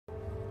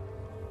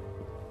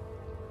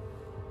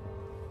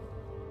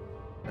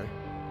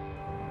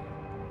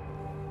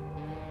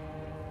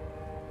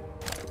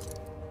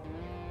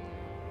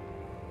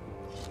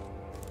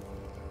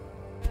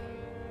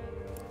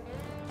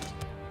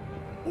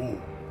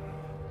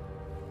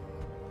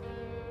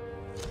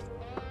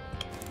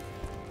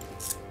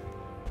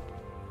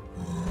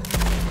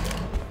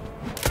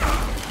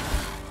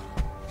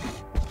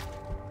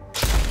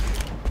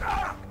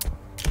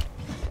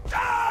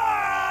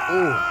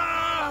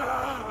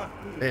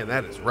Man,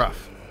 that is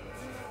rough.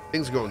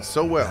 Things are going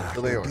so well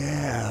until they aren't.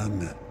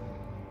 Again.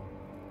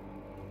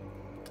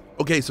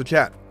 Okay, so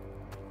chat,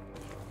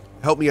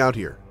 help me out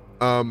here.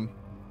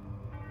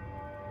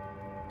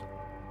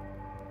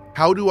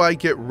 How do I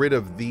get rid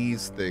of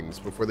these things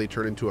before they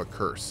turn into a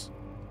curse?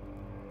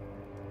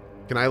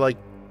 Can I, like,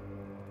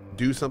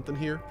 do something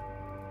here?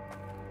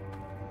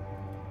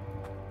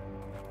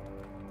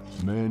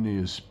 Many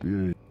a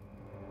spirit.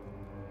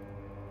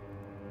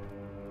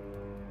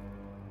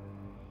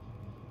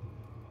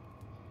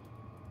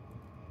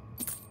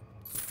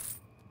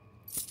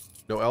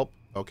 No help?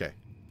 Okay.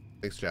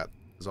 Thanks, chat.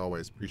 As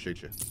always,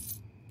 appreciate you.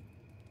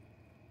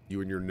 You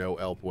and your no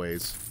help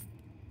ways.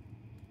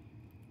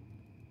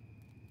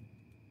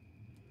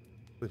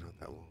 Really not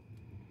that long.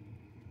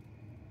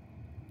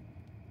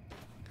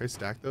 Can I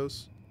stack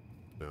those?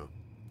 No.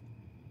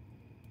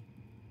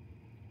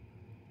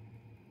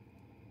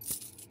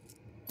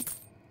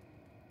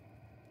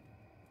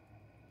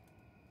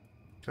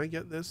 Can I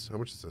get this? How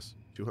much is this?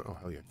 200? Oh,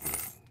 hell yeah.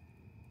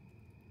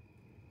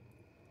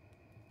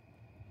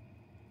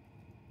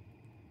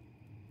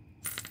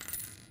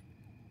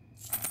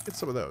 Get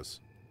some of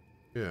those.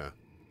 Yeah.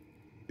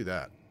 Do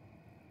that.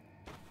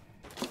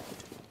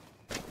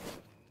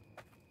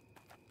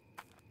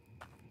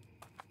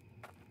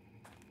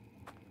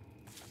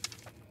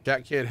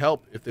 Chat can't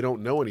help if they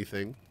don't know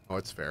anything. Oh,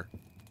 it's fair.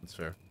 It's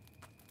fair.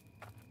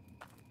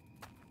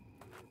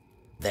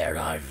 There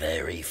are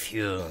very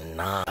few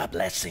not a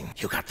blessing.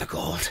 You got the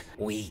gold.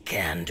 We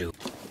can do.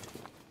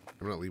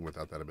 I'm not leaving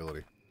without that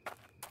ability.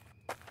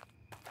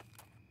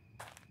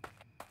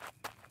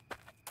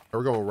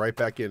 We're going right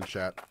back in,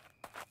 chat.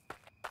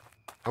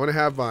 I'm gonna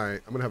have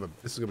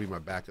this is gonna be my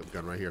backup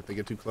gun right here. If they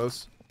get too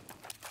close,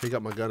 pick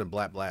up my gun and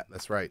blat blat.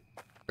 That's right.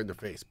 Right in their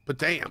face. But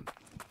damn.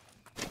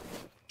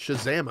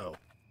 Shazamo.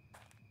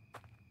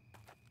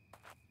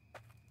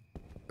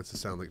 That's the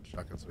sound like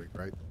shotgun speak,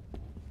 right?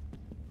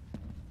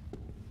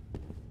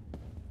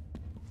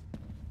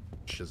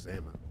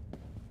 Shazamo.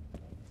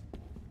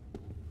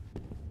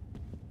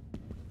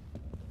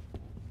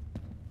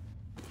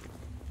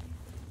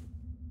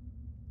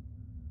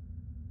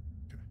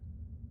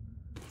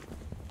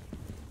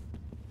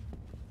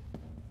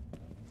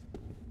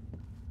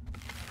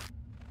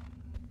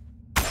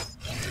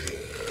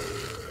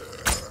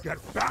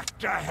 Get back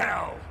to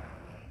hell!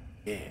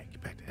 Yeah,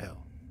 get back to hell.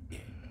 Yeah.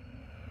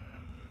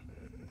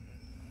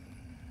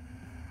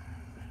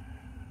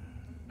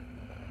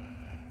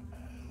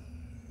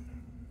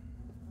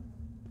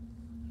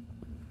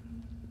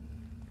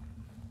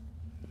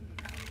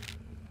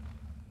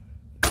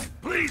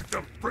 Please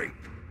the freak!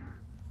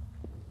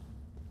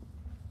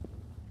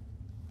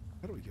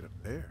 How do we get up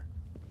there?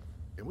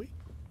 Can we?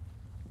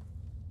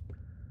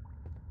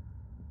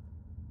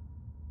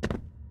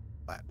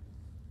 Flat.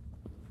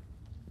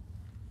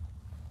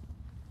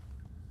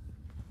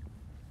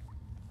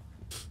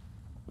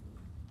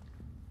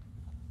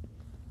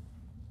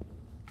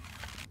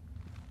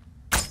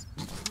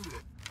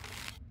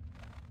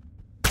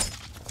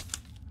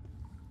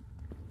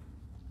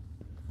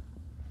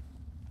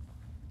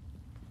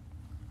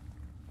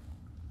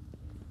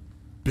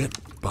 Bit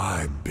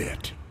by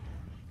bit.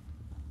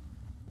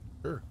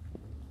 Sure.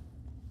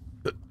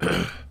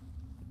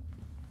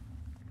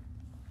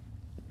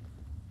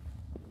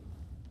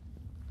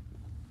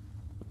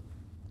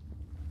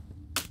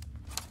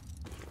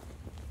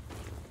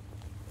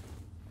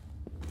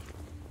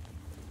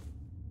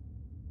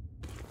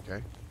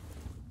 Okay.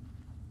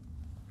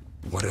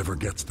 Whatever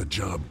gets the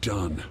job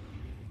done.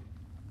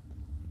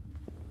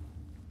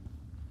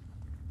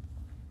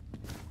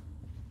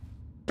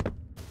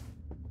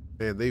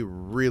 Man, they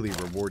really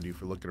reward you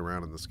for looking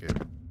around in this game.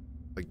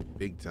 Like,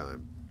 big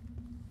time.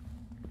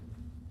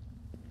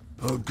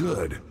 Oh,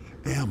 good.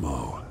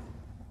 Ammo.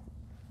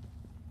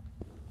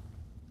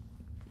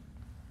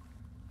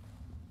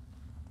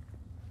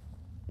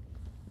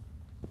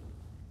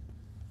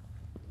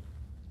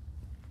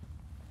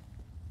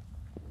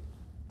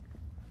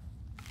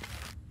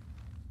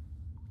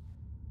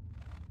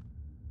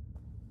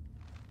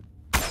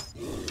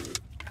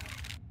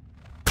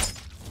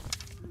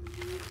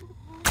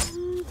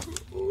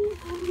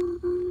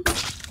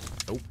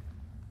 Nope.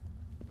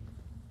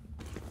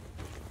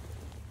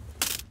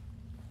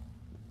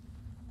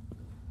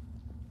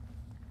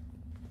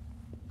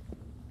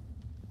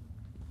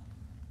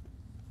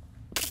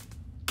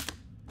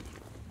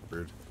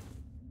 Rude.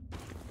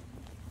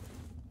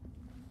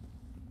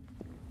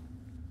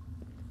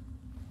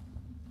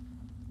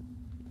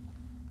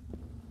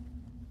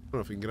 I don't know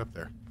if we can get up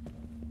there.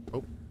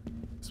 Oh,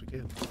 yes we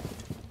can.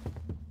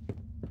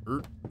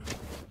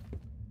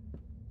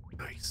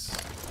 Nice.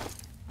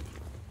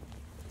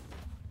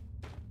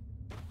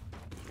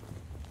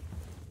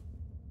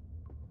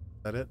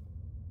 Is that it?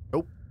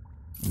 Nope.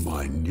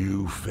 My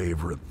new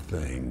favorite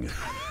thing.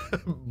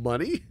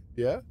 Money?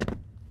 Yeah?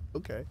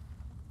 Okay.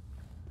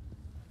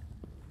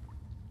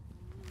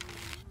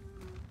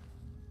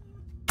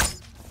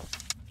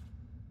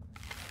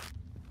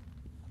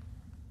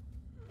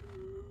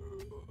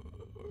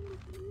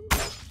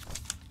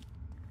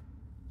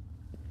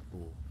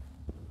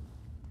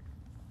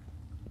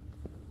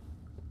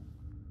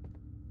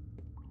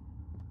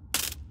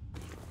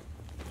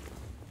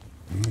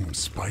 Damn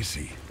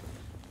spicy.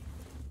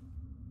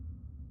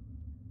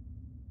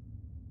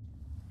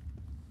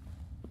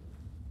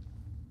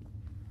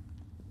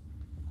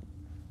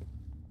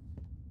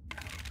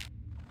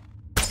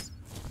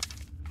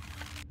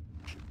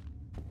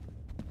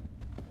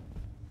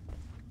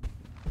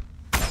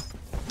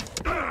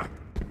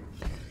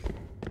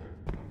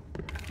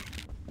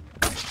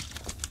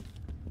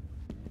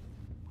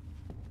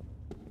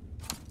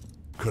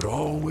 Could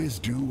always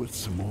do with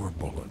some more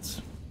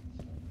bullets.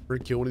 We're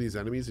gonna kill one of these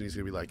enemies and he's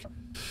gonna be like,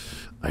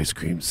 ice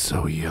cream's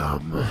so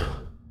yum.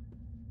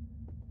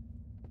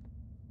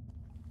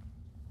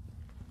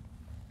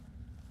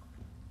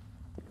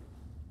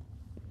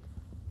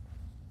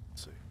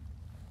 Let's see.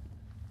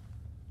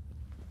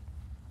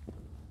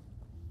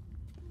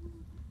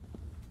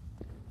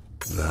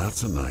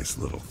 That's a nice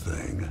little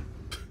thing.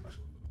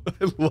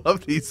 I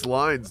love these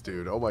lines,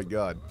 dude. Oh my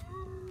god.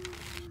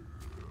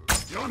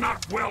 You're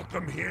not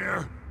welcome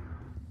here.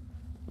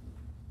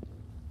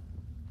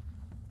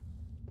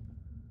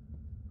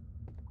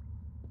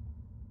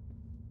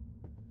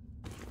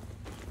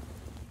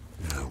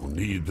 Yeah, we'll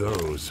need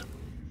those.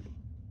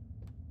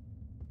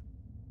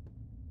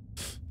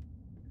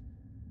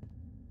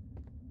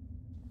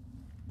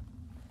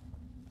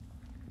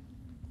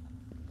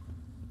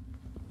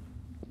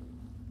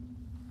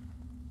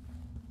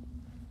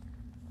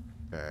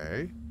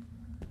 Okay.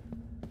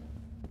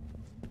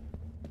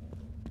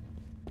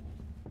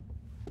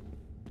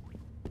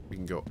 We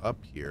can go up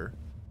here.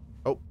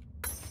 Oh,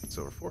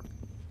 silver fork.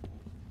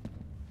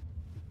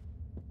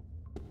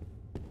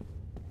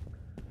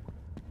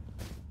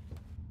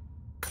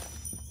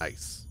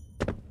 Nice.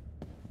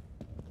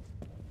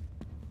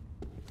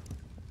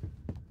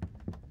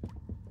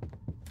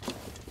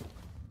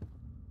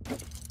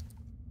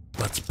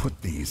 Let's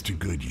put these to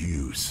good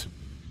use.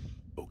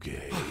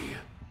 Okay.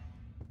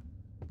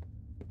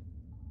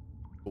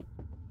 Oh.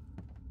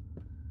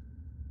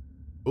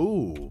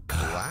 Ooh,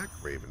 black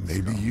raven.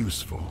 Maybe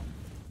useful.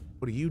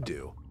 What do you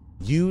do?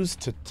 Use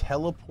to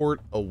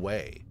teleport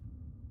away.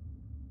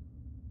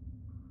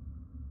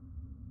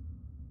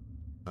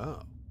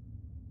 Oh.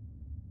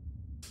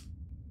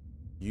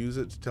 Use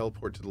it to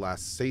teleport to the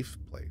last safe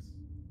place.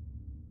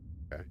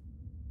 Okay.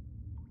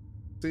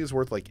 This thing is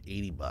worth like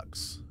 80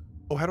 bucks.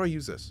 Oh, how do I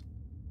use this?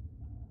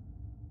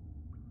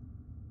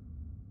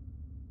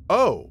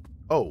 Oh.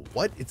 Oh,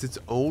 what? It's its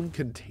own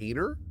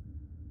container?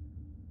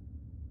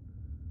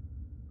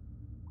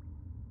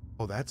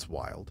 Oh, that's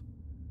wild.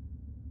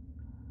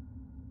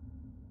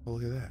 Oh,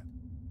 look at that.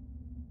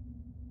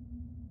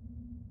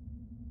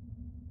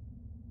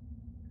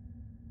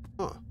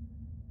 Huh.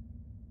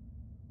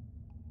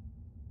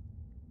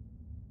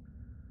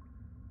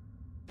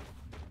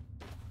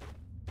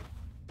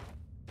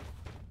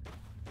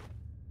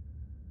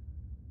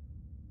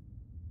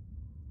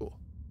 Cool.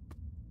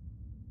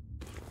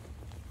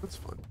 That's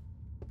fun.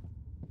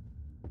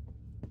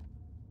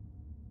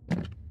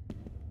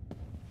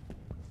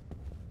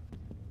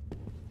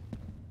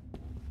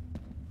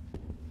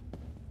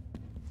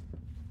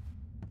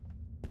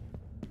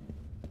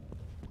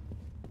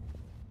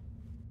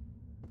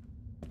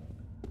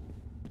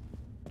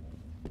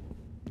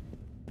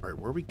 All right,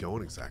 where are we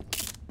going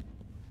exactly?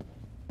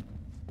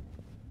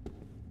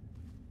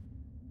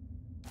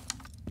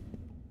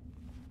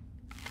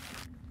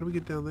 How do we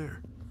get down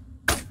there?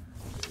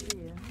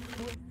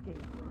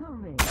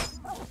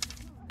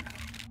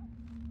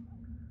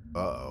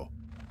 Uh-oh.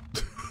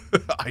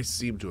 I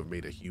seem to have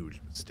made a huge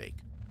mistake.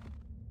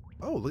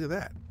 Oh, look at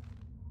that.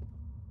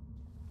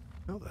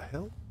 How the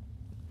hell?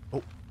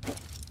 Oh,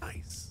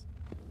 nice.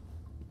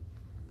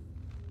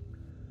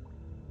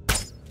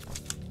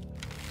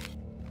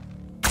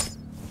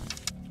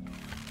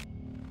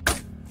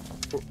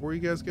 Where are you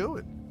guys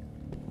going?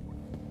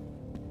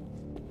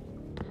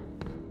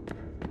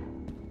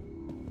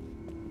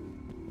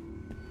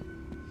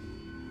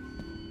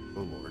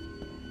 Oh, Lord.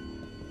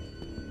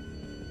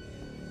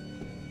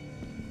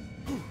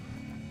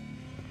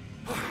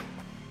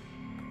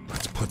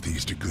 Let's put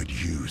these to good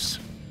use.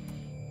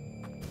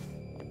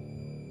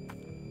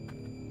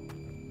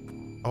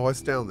 Oh,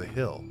 it's down the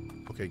hill.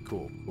 Okay,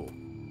 cool, cool.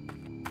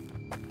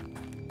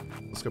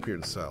 Let's go up here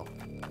and sell.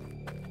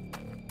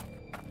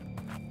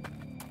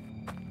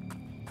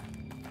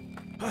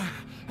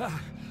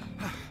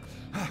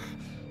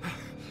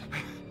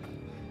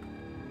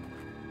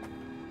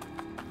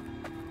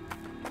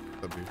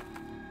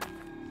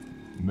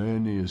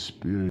 Many a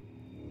spirit.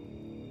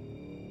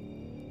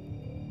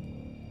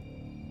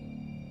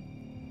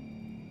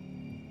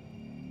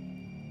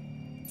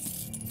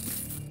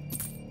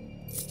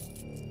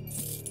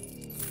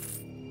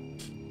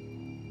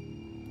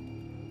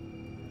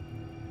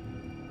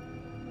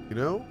 You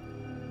know?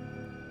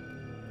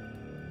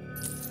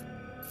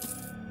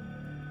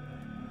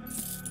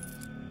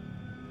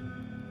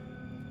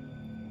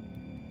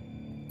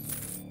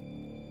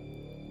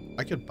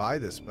 I could buy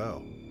this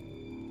bow.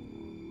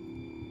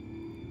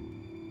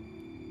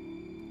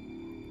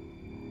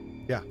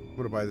 Yeah, I'm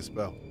gonna buy this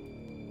bow.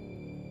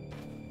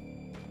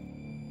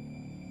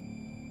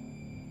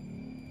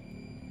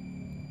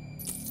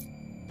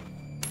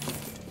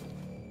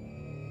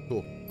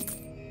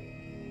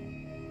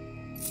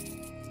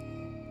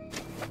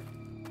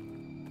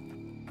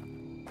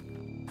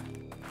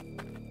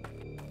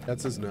 That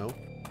says no.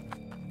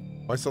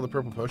 Oh, I saw the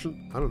purple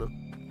potion? I don't know.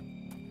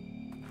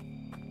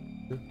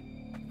 Yeah.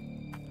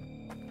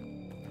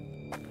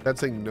 That's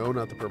saying no,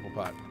 not the purple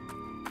pot.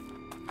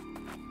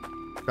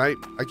 I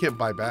can't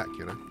buy back,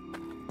 can I?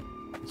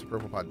 What's the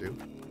purple pot do?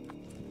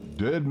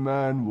 Dead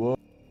man walk.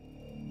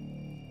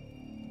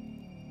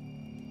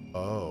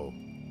 Oh.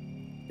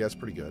 Yeah, it's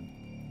pretty good.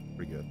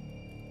 Pretty good.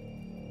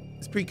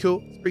 It's pretty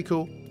cool. It's pretty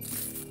cool.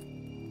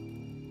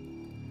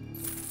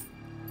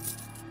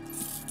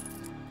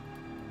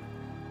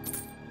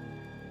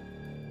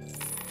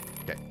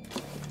 Okay.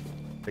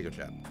 Take a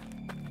chat.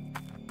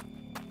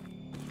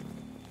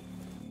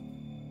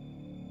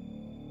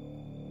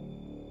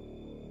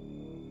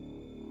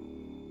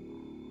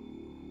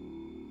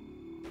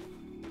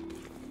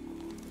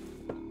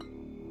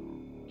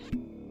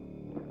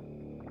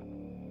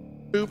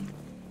 Boop.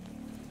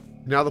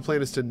 Now the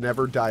plan is to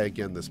never die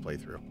again this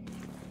playthrough.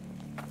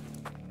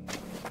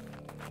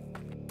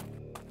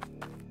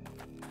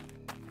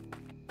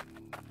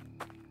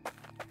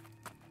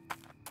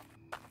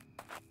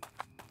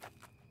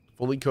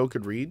 If only Cohh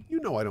could read. You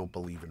know I don't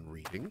believe in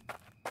reading.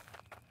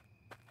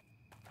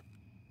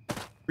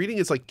 Reading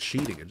is like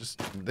cheating. It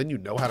just then you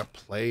know how to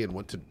play and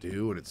what to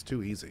do, and it's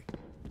too easy.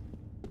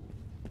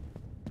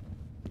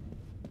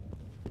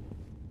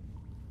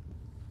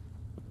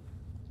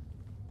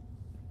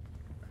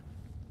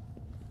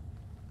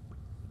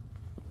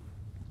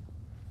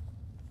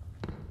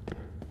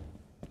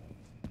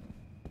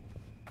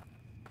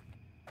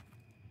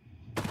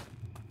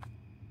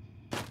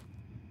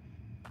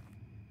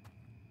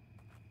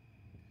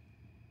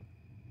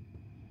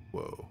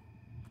 Whoa.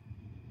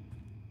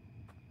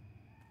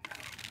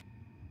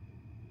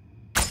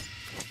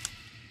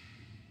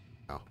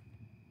 Ow.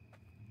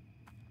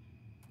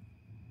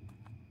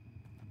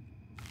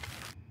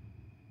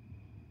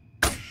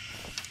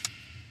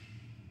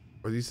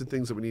 Are these the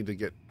things that we need to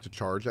get to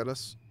charge at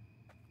us?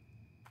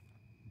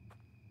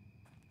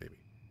 Maybe.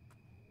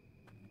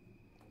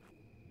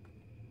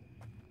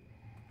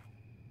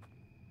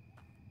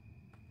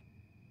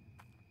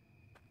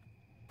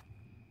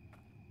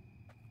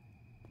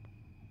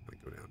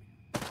 Go down here.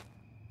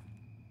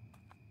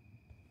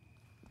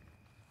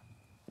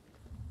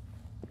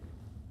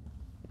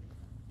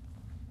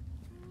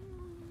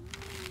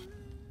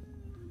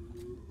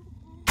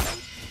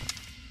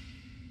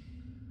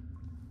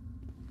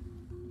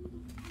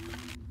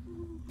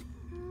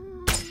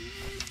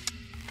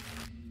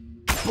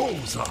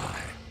 Bullseye.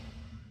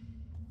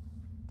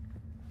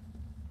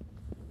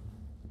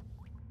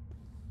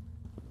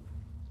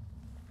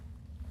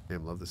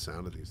 Damn, love the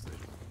sound of these things.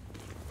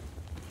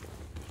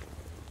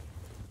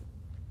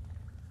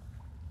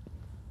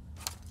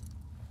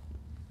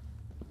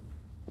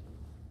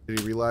 Did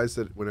he realize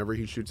that whenever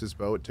he shoots his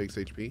bow, it takes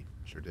HP?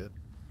 Sure did.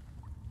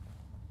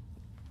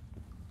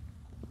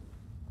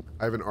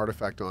 I have an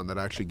artifact on that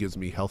actually gives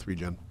me health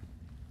regen.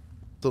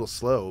 It's a little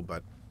slow,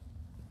 but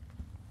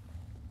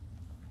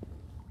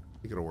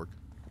I think it'll work.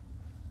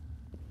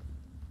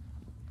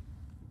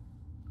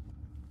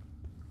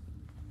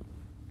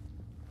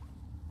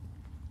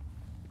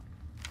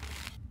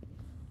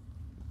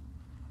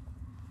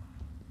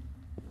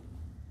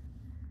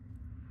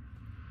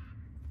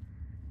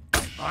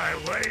 I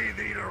lay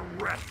thee to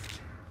rest.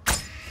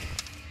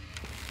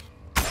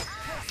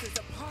 Curse is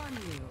upon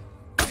you.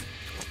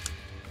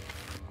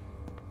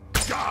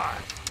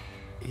 Die.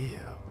 Ew.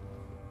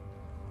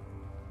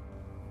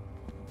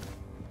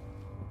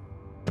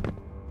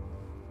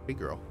 Hey,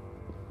 girl.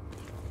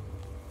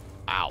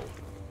 Ow.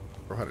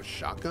 Bro had a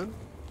shotgun?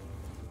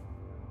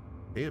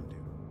 Damn, dude.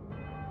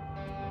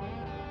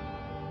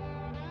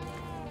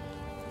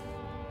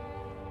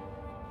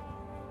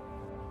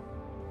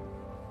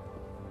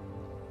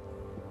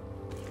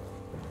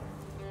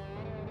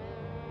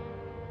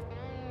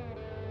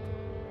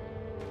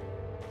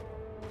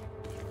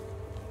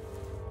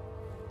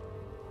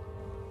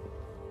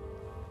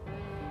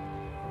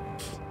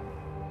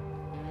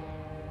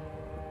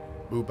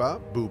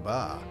 Booba,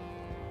 booba.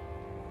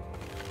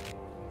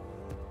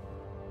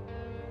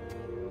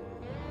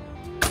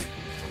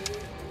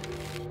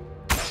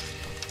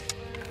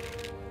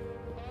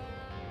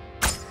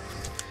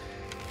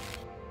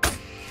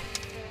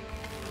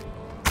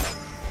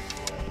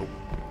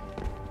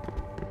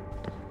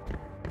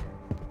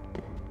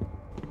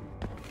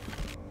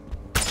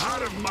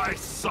 Out of my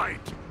sight.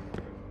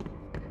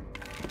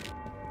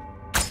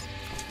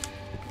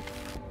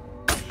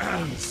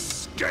 And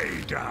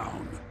stay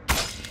down.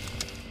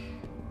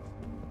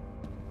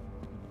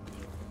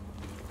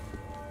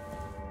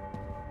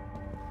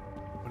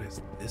 What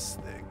is this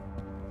thing?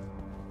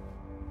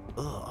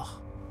 Ugh.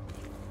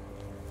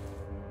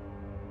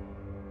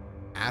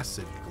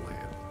 Acid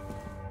gland.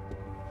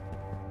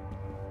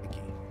 Icky.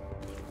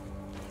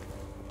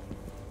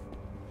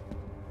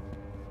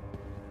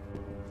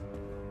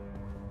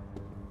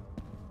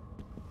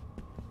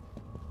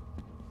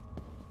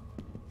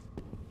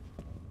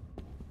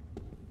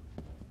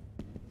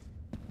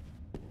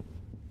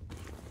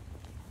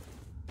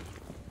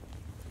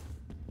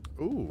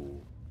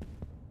 Ooh.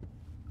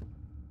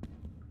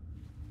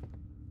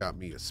 Got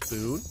me a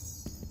spoon.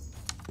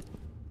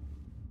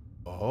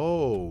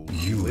 Oh,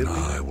 You and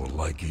I will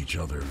like each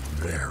other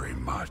very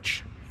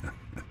much.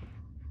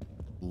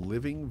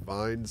 Living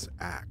Vines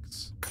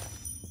axe.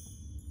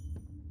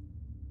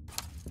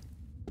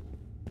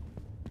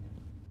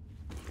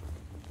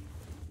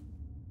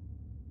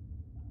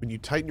 When you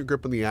tighten your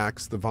grip on the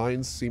axe, the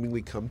vines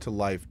seemingly come to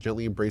life,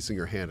 gently embracing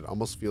your hand. It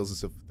almost feels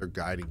as if they're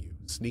guiding you.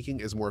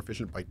 Sneaking is more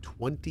efficient by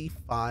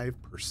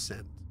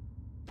 25%.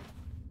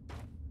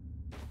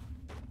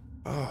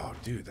 Oh,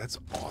 dude, that's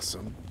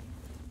awesome.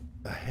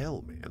 The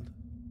hell, man.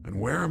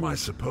 And where am I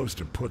supposed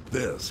to put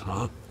this,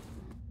 huh?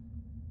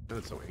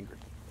 I'm so angry.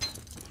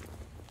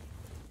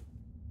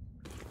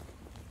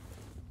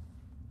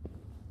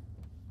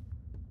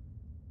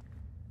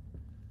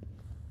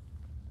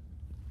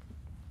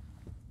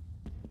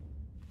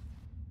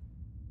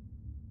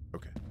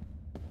 Okay.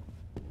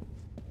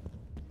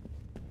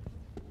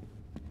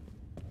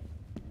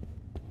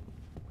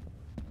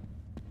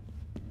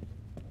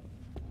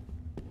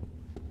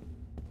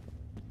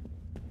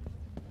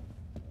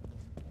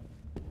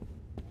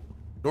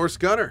 Norse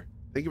Gunner,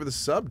 thank you for the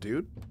sub,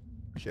 dude.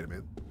 Appreciate it,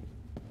 man.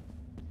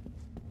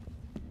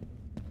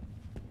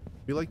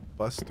 You like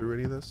bust through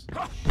any of this?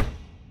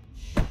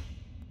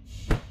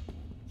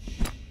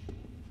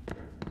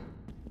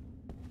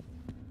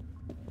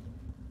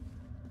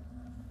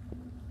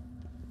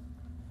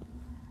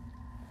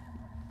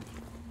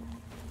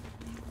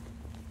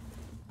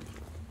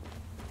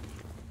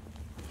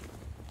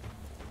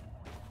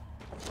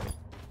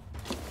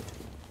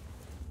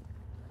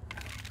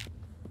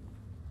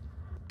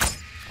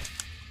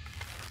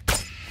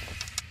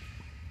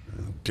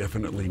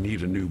 Definitely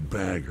need a new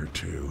bag or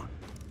two.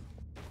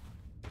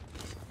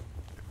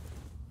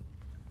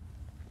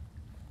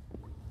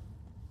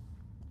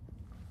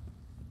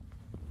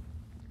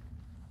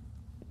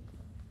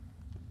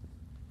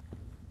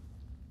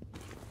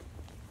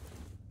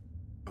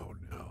 Oh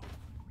no.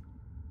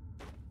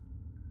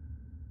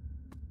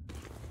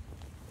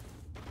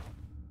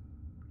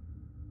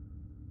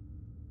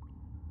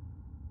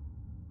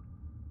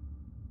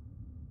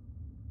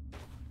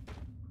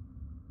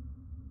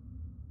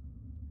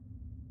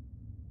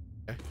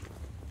 Okay.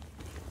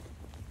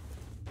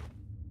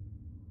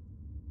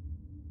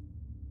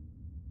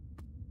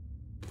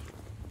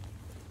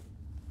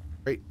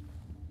 Great.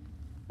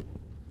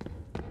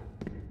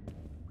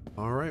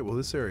 All right, well,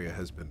 this area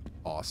has been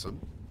awesome.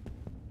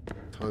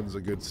 Tons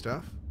of good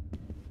stuff.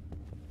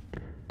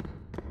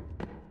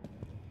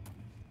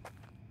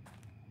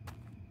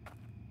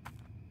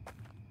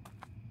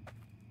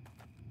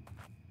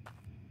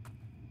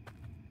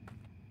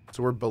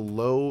 So we're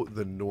below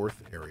the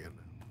north area now.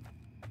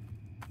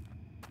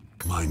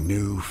 My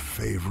new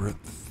favorite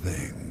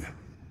thing.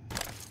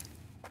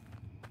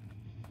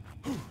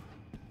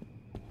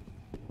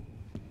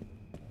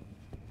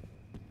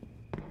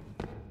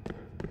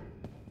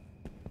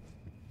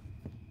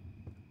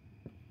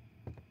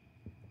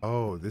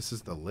 Oh, this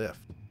is the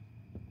lift.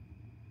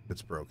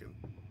 It's broken.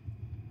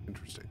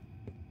 Interesting.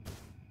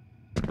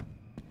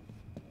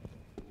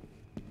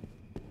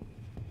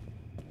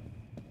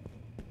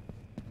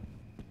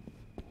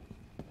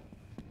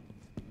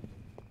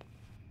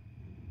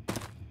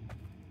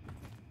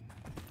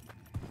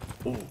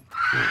 Oh.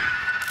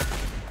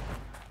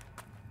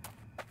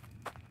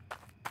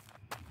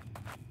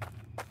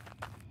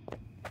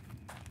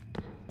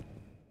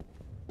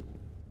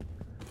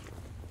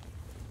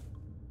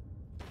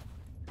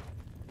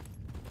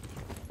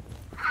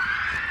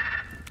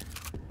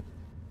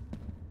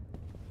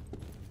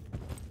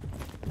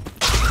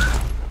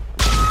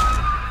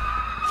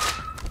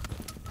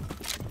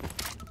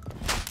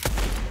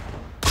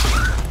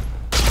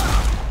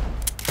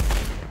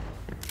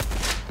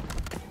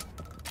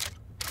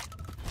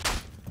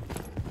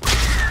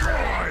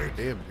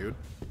 Damn, dude.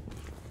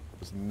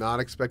 Was not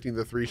expecting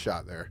the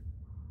 3-shot there.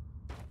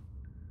 All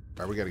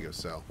right, we gotta go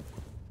sell.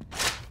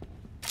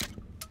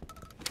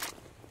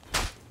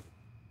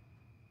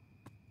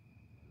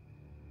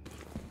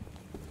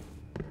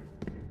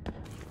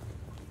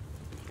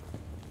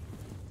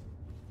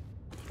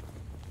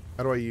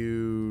 How do I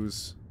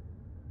use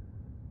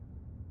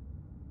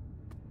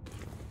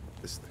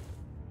this thing?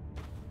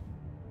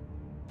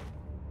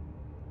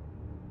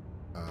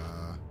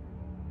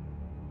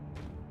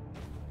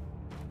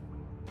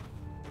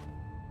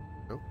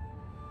 Nope.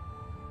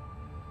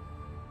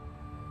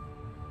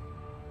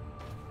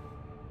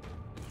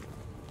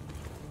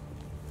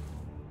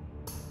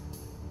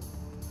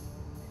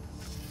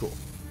 Cool.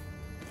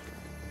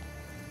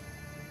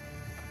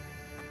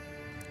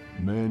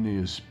 Many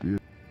a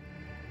spirit.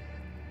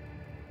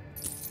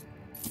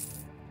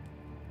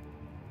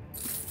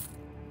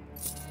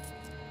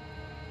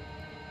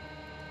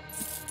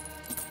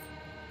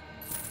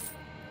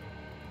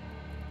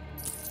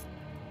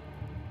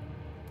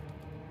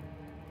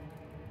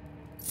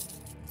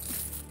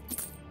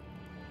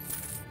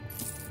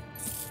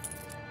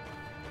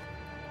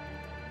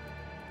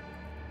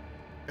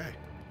 Okay.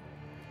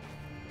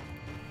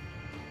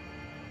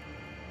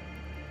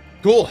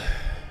 Cool.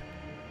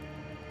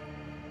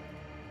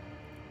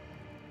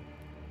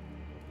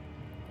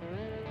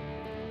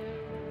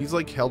 He's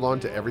like held on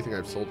to everything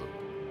I've sold him.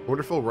 I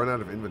wonder if he'll run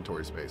out of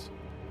inventory space.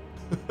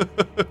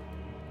 That'd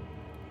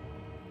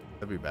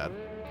be bad.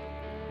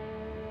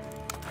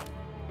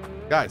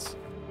 Guys,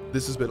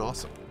 this has been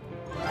awesome.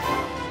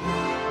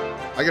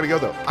 I gotta go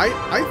though.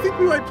 I think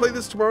we might play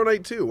this tomorrow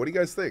night too. What do you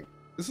guys think?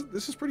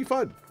 This is pretty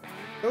fun.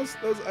 I had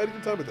a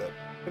good time with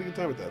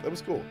that. That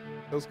was cool.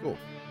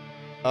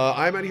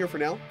 I'm out of here for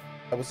now.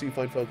 I will see you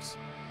fine folks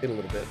in a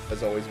little bit.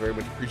 As always, very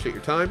much appreciate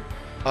your time.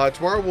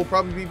 Tomorrow will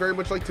probably be very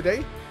much like today,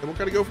 and we'll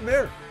kind of go from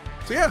there.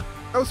 So yeah,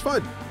 that was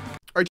fun. All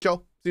right, y'all.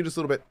 See you in just a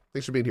little bit.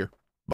 Thanks for being here.